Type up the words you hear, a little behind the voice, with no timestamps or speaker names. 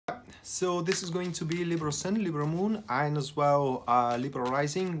So this is going to be Libra Sun, Libra Moon, and as well Libra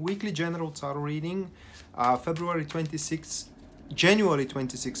Rising weekly general tarot reading, January 26th,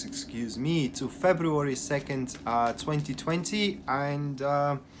 excuse me, to February 2nd, 2020. And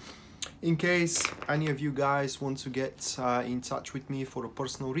in case any of you guys want to get in touch with me for a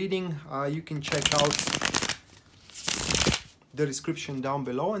personal reading, you can check out the description down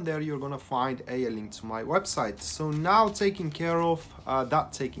below, and there you're gonna find a link to my website. So now taken care of,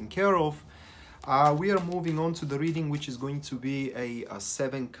 we are moving on to the reading, which is going to be a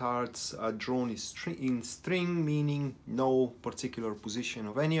 7 cards drawn in string, meaning no particular position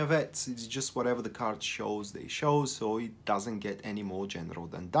of any of it. It's just whatever the card shows, they show, so it doesn't get any more general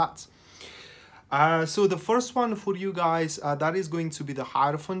than that. So the first one for you guys, that is going to be the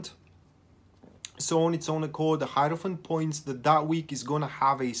Hierophant. So on its own accord, the Hierophant points that week is going to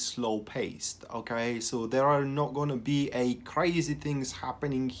have a slow pace, okay? So there are not going to be a crazy things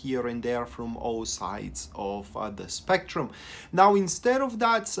happening here and there from all sides of the spectrum. Now, instead of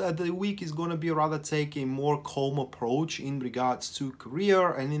that, the week is going to be rather take a more calm approach in regards to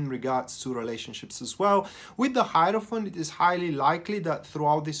career and in regards to relationships as well. With the Hierophant, it is highly likely that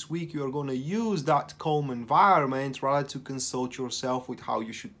throughout this week, you are going to use that calm environment rather to consult yourself with how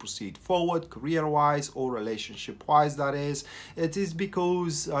you should proceed forward, career-wise or relationship-wise, that is. It is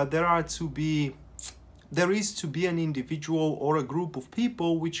because there is to be an individual or a group of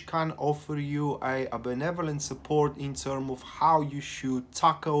people which can offer you a benevolent support in terms of how you should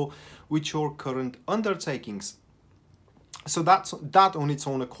tackle with your current undertakings. So that on its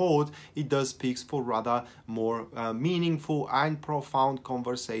own accord, it does speak for rather more meaningful and profound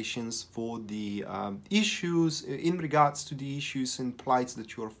conversations for the issues in regards to the issues and plights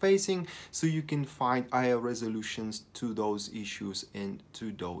that you are facing, so you can find higher resolutions to those issues and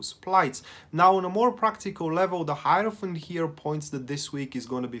to those plights. Now, on a more practical level, the Hierophant here points that this week is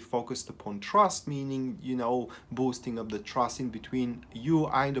going to be focused upon trust, meaning, you know, boosting up the trust in between you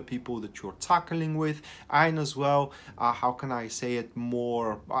and the people that you're tackling with, and as well, how can I say it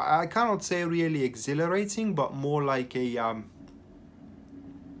more, I cannot say really exhilarating, but more like a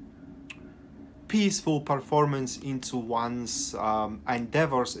peaceful performance into one's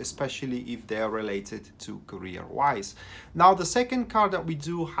endeavors, especially if they are related to career-wise. Now, the second card that we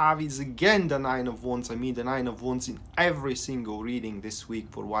do have is again the Nine of Wands. I mean, the Nine of Wands in every single reading this week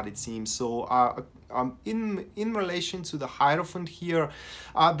for what it seems. So in relation to the Hierophant here,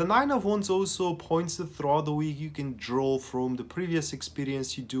 the Nine of Wands also points that throughout the week you can draw from the previous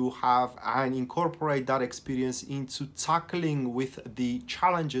experience you do have and incorporate that experience into tackling with the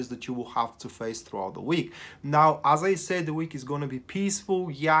challenges that you will have to face throughout the week. Now, as I said, the week is going to be peaceful,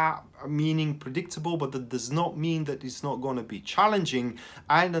 yeah, meaning predictable, but that does not mean that it's not going to be challenging.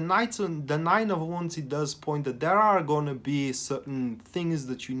 And the Nine of Wands, it does point that there are going to be certain things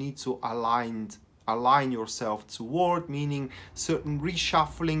that you need to align yourself toward, meaning certain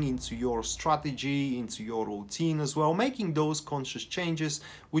reshuffling into your strategy, into your routine as well, making those conscious changes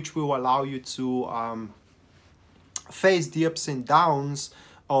which will allow you to face the ups and downs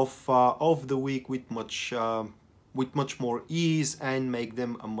of the week with much more ease and make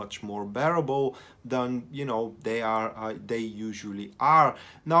them much more bearable than, you know, they usually are.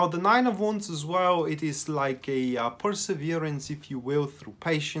 Now, the Nine of Wands as well, it is like a perseverance, if you will, through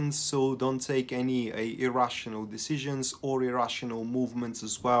patience. So don't take any irrational decisions or irrational movements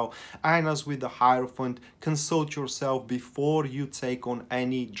as well. And as with the Hierophant, consult yourself before you take on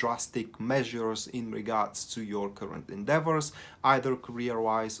any drastic measures in regards to your current endeavors, either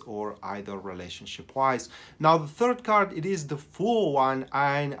career-wise or either relationship-wise. Now, the third card, it is the Fool one,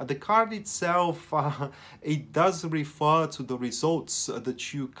 and the card itself, it does refer to the results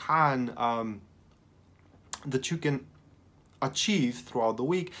that you can achieve throughout the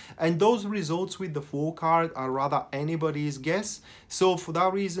week, and those results with the Fool card are rather anybody's guess. So for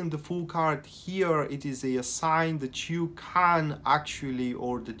that reason, the Fool card here, it is a sign that you can actually,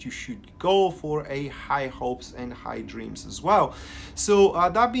 or that you should go for a high hopes and high dreams as well. So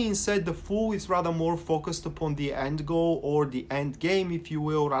that being said, the Fool is rather more focused upon the end goal or the end game, if you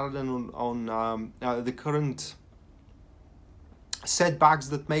will, rather than on the current setbacks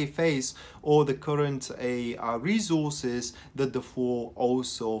that may face or the current resources that the Fool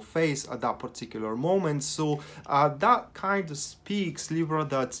also face at that particular moment. So that kind of speaks, Libra,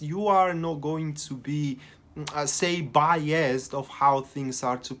 that you are not going to be say biased of how things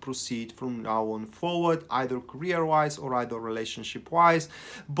are to proceed from now on forward, either career-wise or either relationship-wise,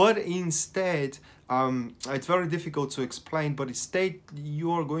 but instead it's very difficult to explain, but instead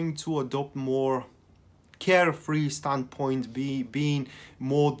you are going to adopt more carefree standpoint, being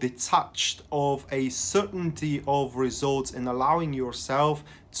more detached of a certainty of results and allowing yourself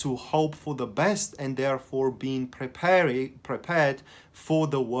to hope for the best, and therefore being prepared for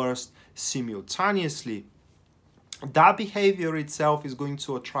the worst simultaneously. That behavior itself is going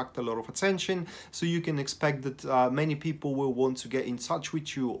to attract a lot of attention, so you can expect that many people will want to get in touch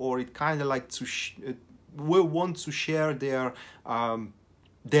with you, or it kind of like to will want to share their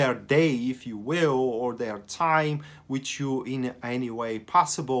day, if you will, or their time with you in any way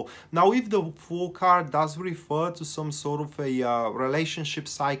possible. Now, if the Fool card does refer to some sort of a relationship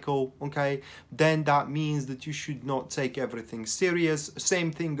cycle, okay, then that means that you should not take everything serious.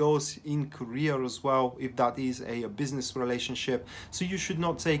 Same thing goes in career as well, if that is a business relationship. So you should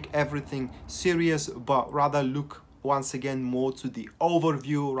not take everything serious, but rather look once again more to the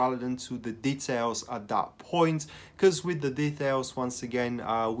overview rather than to the details at that point, because with the details, once again,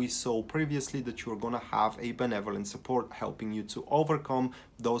 we saw previously that you're going to have a benevolent support helping you to overcome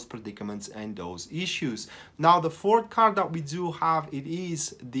those predicaments and those issues. Now, the fourth card that we do have, it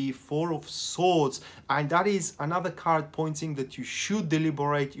is the Four of Swords, and that is another card pointing that you should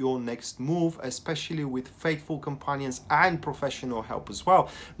deliberate your next move, especially with faithful companions and professional help as well.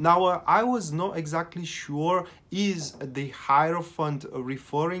 Now, I was not exactly sure, is the Hierophant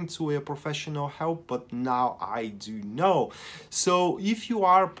referring to a professional help, but now I do know. So if you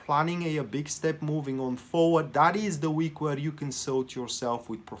are planning a big step moving on forward, that is the week where you consult yourself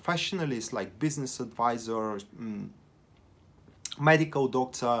with professionalists like business advisors, medical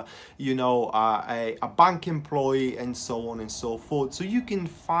doctor, you know, a bank employee, and so on and so forth, so you can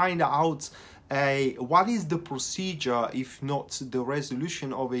find out what is the procedure, if not the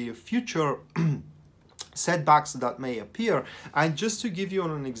resolution of a future setbacks that may appear. And just to give you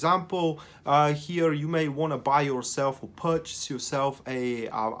an example, here you may want to buy yourself or purchase yourself a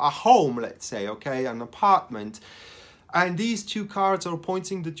home, let's say, okay, an apartment. And these two cards are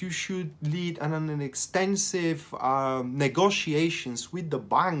pointing that you should lead an extensive negotiations with the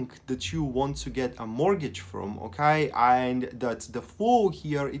bank that you want to get a mortgage from, okay? And that the Fool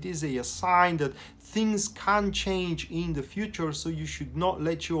here, it is a sign that things can change in the future, so you should not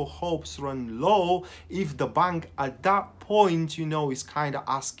let your hopes run low if the bank at that point, you know, is kind of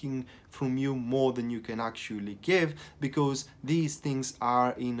asking from you more than you can actually give, because these things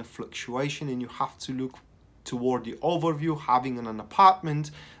are in a fluctuation and you have to look toward the overview, having an apartment,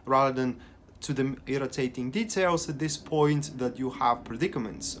 rather than to the irritating details at this point that you have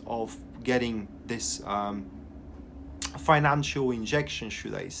predicaments of getting this financial injection,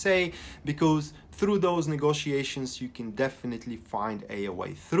 should I say, because through those negotiations you can definitely find a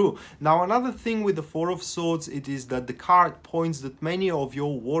way through. Now, another thing with the Four of Swords, it is that the card points that many of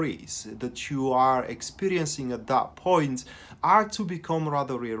your worries that you are experiencing at that point are to become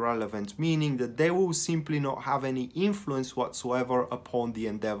rather irrelevant, meaning that they will simply not have any influence whatsoever upon the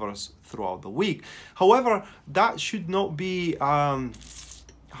endeavors throughout the week. However, that should not be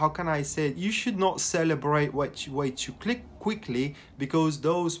how can I say it? You should not celebrate way too quickly, because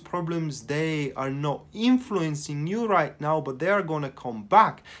those problems, they are not influencing you right now, but they are going to come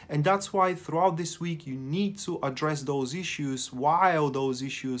back. And that's why throughout this week you need to address those issues while those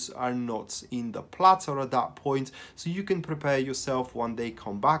issues are not in the platter at that point, so you can prepare yourself when they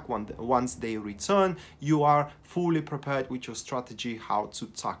come back. Once they return, you are fully prepared with your strategy how to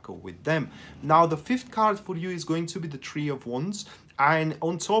tackle with them. Now, the fifth card for you is going to be the Three of Wands. And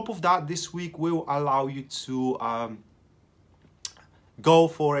on top of that, this week will allow you to go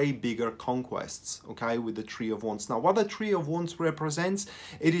for a bigger conquests, okay, with the Three of Wands. Now, what the Three of Wands represents,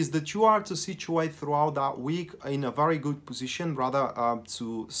 it is that you are to situate throughout that week in a very good position, rather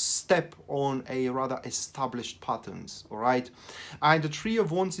to step on a rather established patterns, all right? And the Three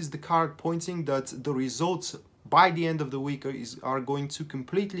of Wands is the card pointing that the results by the end of the week are going to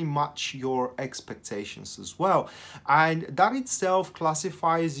completely match your expectations as well. And that itself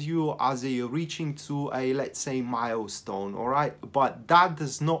classifies you as a reaching to a, let's say, milestone, all right? But that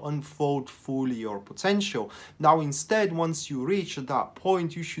does not unfold fully your potential. Now, instead, once you reach that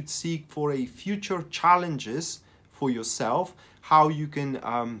point, you should seek for a future challenges for yourself, how you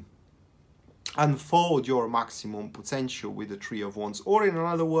can unfold your maximum potential with the Three of Wands. Or in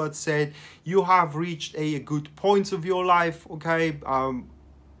other words said, you have reached a good point of your life, okay?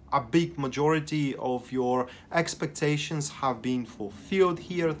 A big majority of your expectations have been fulfilled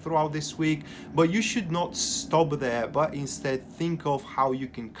here throughout this week, but you should not stop there, but instead think of how you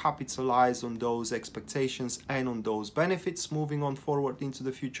can capitalize on those expectations and on those benefits moving on forward into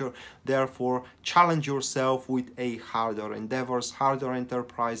the future. Therefore, challenge yourself with a harder endeavors, harder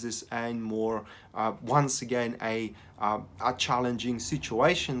enterprises, and more once again a challenging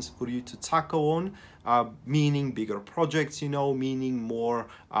situations for you to tackle on, meaning bigger projects, you know, meaning more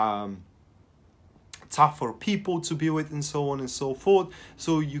tougher people to be with, and so on and so forth,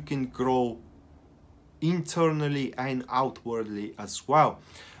 so you can grow internally and outwardly as well.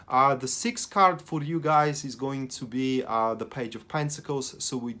 The sixth card for you guys is going to be the Page of Pentacles.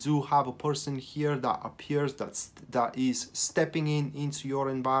 So we do have a person here that appears that is stepping into your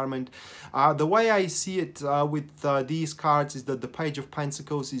environment. The way I see it with these cards is that the Page of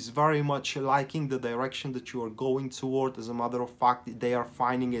Pentacles is very much liking the direction that you are going toward. As a matter of fact, they are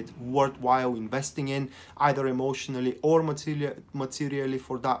finding it worthwhile investing in, either emotionally or materially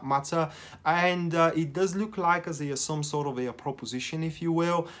for that matter. And it does look like as some sort of a proposition, if you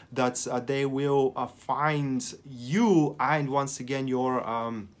will, that they will find you and once again your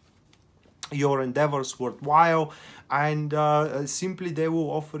endeavors worthwhile, and simply they will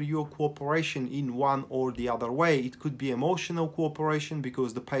offer you a cooperation in one or the other way. It could be emotional cooperation,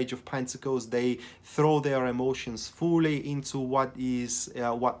 because the Page of Pentacles, they throw their emotions fully into what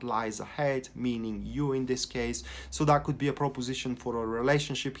lies ahead, meaning you in this case. So that could be a proposition for a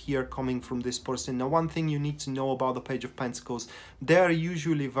relationship here coming from this person. Now, one thing you need to know about the Page of Pentacles, they're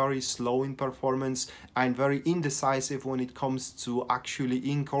usually very slow in performance and very indecisive when it comes to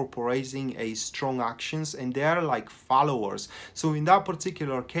actually incorporating a strong actions, and they're like followers. So in that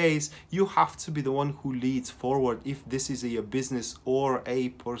particular case, you have to be the one who leads forward, if this is a business or a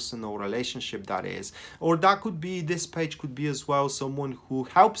personal relationship, that is. Or that could be, this page could be as well someone who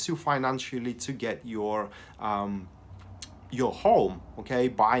helps you financially to get your home, okay,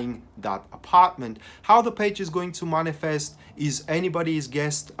 buying that apartment. How the page is going to manifest is anybody's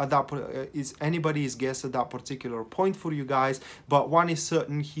guess at that particular point for you guys. But one is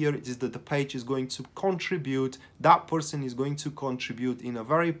certain here, is that the page is going to contribute, that person is going to contribute in a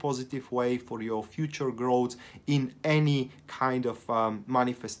very positive way for your future growth in any kind of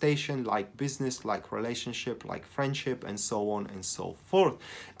manifestation, like business, like relationship, like friendship, and so on and so forth.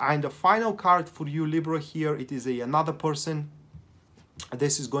 And the final card for you, Libra, here, it is another person.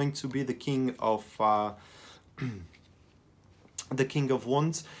 This is going to be the King of the King of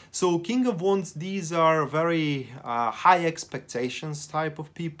Wands. So King of Wands, these are very high expectations type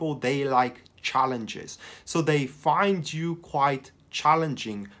of people. They like challenges, so they find you quite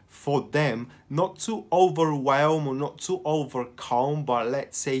challenging for them, not to overwhelm or not to overcome, but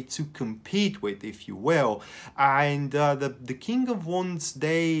let's say to compete with, if you will. And the King of Wands,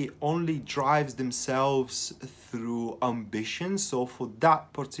 they only drives themselves through ambition. So for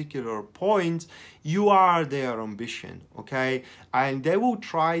that particular point, you are their ambition, okay? And they will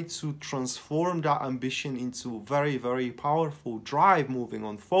try to transform that ambition into very, very powerful drive moving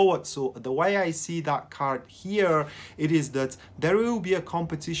on forward. So the way I see that card here, it is that there will be a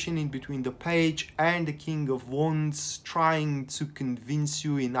competition in between the page and the King of Wands, trying to convince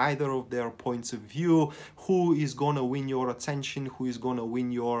you in either of their points of view who is going to win your attention, who is going to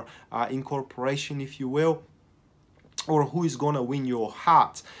win your incorporation, if you will, or who is going to win your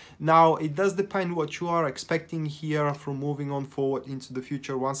heart. Now, it does depend what you are expecting here from moving on forward into the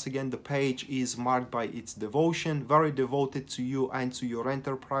future. Once again, the page is marked by its devotion, very devoted to you and to your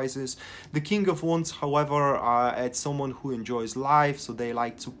enterprises. The King of Wands, however, it's someone who enjoys life, so they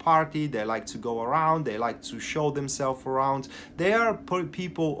like to party, they like to go around, they like to show themselves around. They are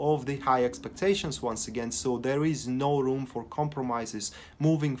people of the high expectations, once again, so there is no room for compromises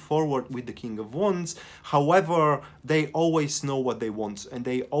moving forward with the King of Wands. However, they always know what they want, and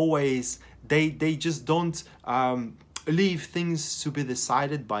they just don't leave things to be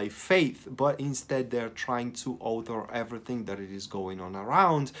decided by faith, but instead they're trying to alter everything that it is going on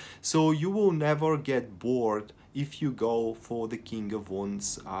around. So you will never get bored if you go for the King of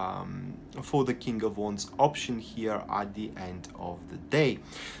Wands, option here at the end of the day.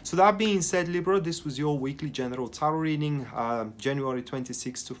 So that being said, Libra, this was your weekly general tarot reading, January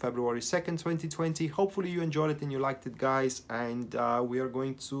 26th to February 2nd, 2020. Hopefully you enjoyed it and you liked it, guys, and we are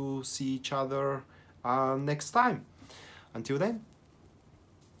going to see each other next time. Until then,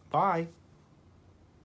 bye.